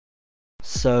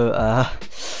So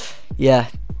yeah,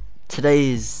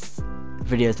 today's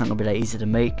video is not gonna be that easy to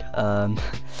make.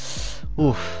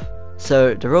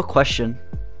 So the real question,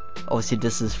 obviously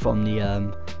this is from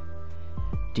the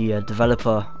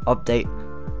developer update.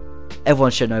 Everyone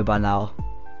should know by now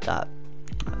that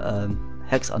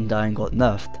Hex Undying got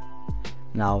nerfed.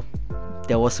 Now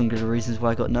there were some good reasons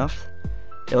why it got nerfed,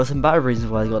 there were some bad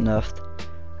reasons why it got nerfed,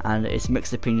 and it's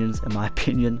mixed opinions in my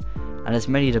opinion, and there's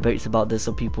many debates about this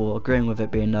of people agreeing with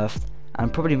it being nerfed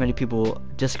and probably many people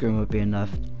disagreeing with it being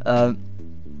nerfed.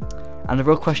 And the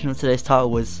real question of today's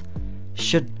title was,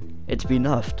 should it be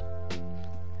nerfed?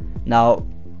 Now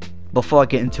before I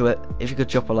get into it, if you could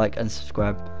drop a like and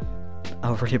subscribe,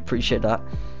 I would really appreciate that.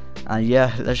 And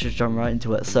yeah, let's just jump right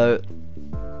into it. So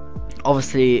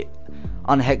obviously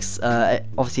on Hex,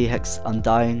 Hex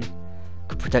Undying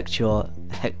could protect your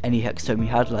any Hex totem you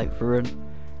had, like Ruin,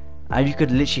 and you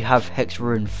could literally have Hex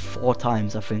Ruin 4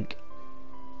 times, I think.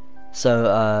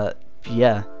 So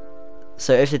yeah,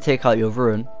 so if they take out your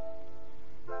Ruin,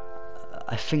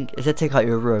 I think if they take out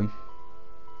your Ruin,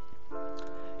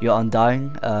 your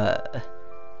Undying,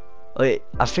 wait,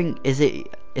 I think is it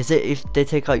if they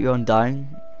take out your Undying,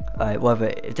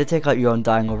 whatever, if they take out your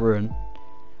Undying or Ruin,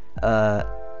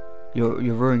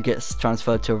 your Ruin gets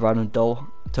transferred to a random Dull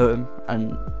totem,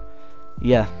 and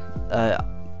yeah,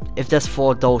 if there's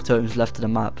 4 Dull totems left in the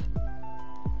map,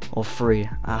 or 3,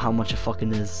 how much it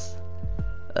fucking is,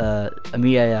 I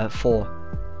mean yeah, 4,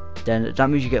 then that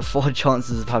means you get 4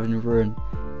 chances of having a Ruin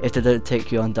if they don't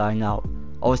take your Undying out.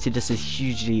 Obviously this is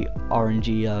hugely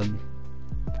RNG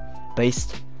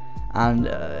based, and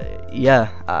yeah,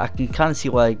 I can kind of see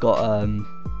why I got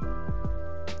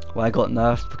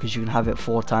nerfed, because you can have it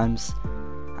 4 times,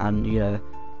 and you know,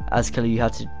 as killer you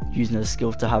had to use no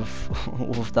skill to have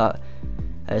all of that.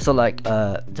 It's not like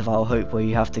Devour Hope where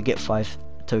you have to get 5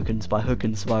 tokens by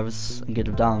hooking survivors and get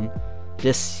them down.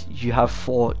 This, you have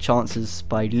 4 chances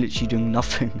by literally doing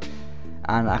nothing,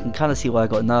 and I can kind of see why I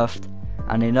got nerfed.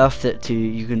 And they nerfed it to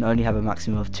you can only have a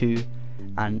maximum of 2,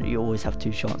 and you always have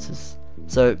 2 chances.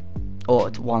 So, or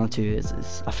 1 or 2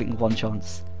 is I think 1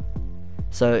 chance.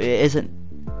 So it isn't,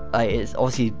 it's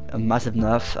obviously a massive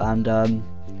nerf, and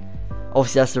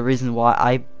obviously that's the reason why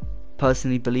I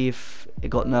personally believe it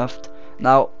got nerfed.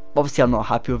 Now obviously I'm not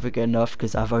happy with it getting nerfed,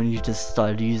 because I've only just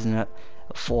started using it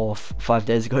 4 or 5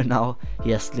 days ago now.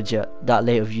 Yes, legit that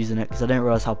late of using it, because I didn't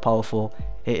realize how powerful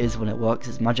it is when it works.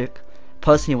 It's magic.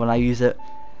 Personally, when I use it,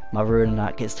 my Ruin and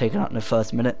that gets taken out in the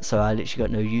first minute, so I literally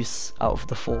got no use out of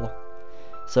the 4.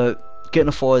 So getting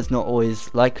a 4 is not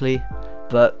always likely,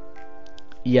 but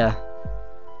yeah,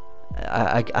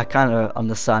 I kind of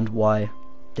understand why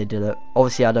they did it.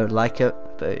 Obviously I don't like it,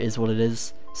 but it is what it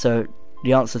is. So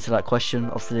the answer to that question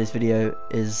of today's video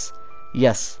is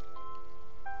yes,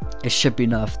 it should be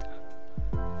nerfed.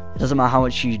 It doesn't matter how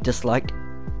much you dislike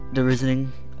the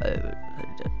reasoning,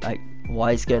 like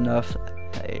why it's getting nerfed.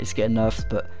 It's getting nerfed,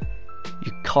 but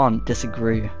you can't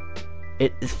disagree.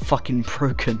 It is fucking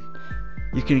broken.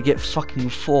 You can get fucking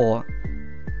 4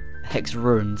 Hex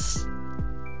Ruins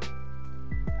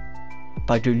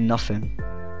by doing nothing,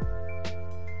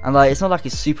 and like it's not like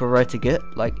it's super rare to get.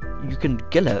 Like you can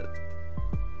get it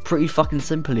pretty fucking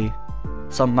simply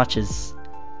some matches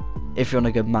if you're on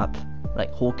a good map,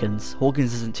 like Hawkins.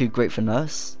 Hawkins isn't too great for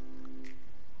Nurse,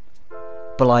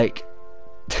 but like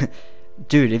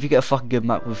dude, if you get a fucking good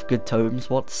map with good totem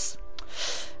spots,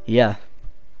 yeah,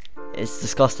 it's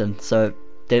disgusting. So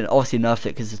they obviously nerfed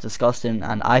it because it's disgusting,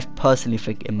 and I personally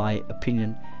think, in my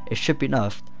opinion, it should be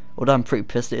nerfed. Although I'm pretty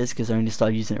pissed it is, because I only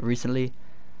started using it recently.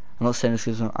 I'm not saying this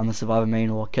because I'm a survivor main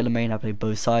or a killer main. I play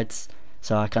both sides,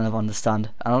 so I kind of understand.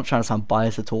 I'm not trying to sound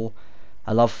biased at all.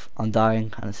 I love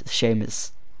Undying, and it's a shame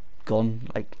it's gone.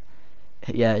 Like,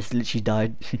 yeah, it's literally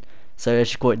died. So I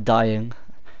should call it dying.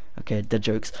 Okay, dead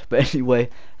jokes. But anyway,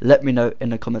 let me know in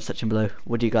the comment section below,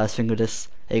 what do you guys think of this?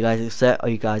 Are you guys upset? Are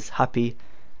you guys happy?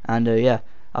 And yeah,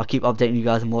 I'll keep updating you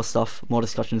guys on more stuff, more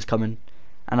discussions coming,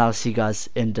 and I'll see you guys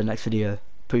in the next video.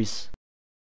 Peace.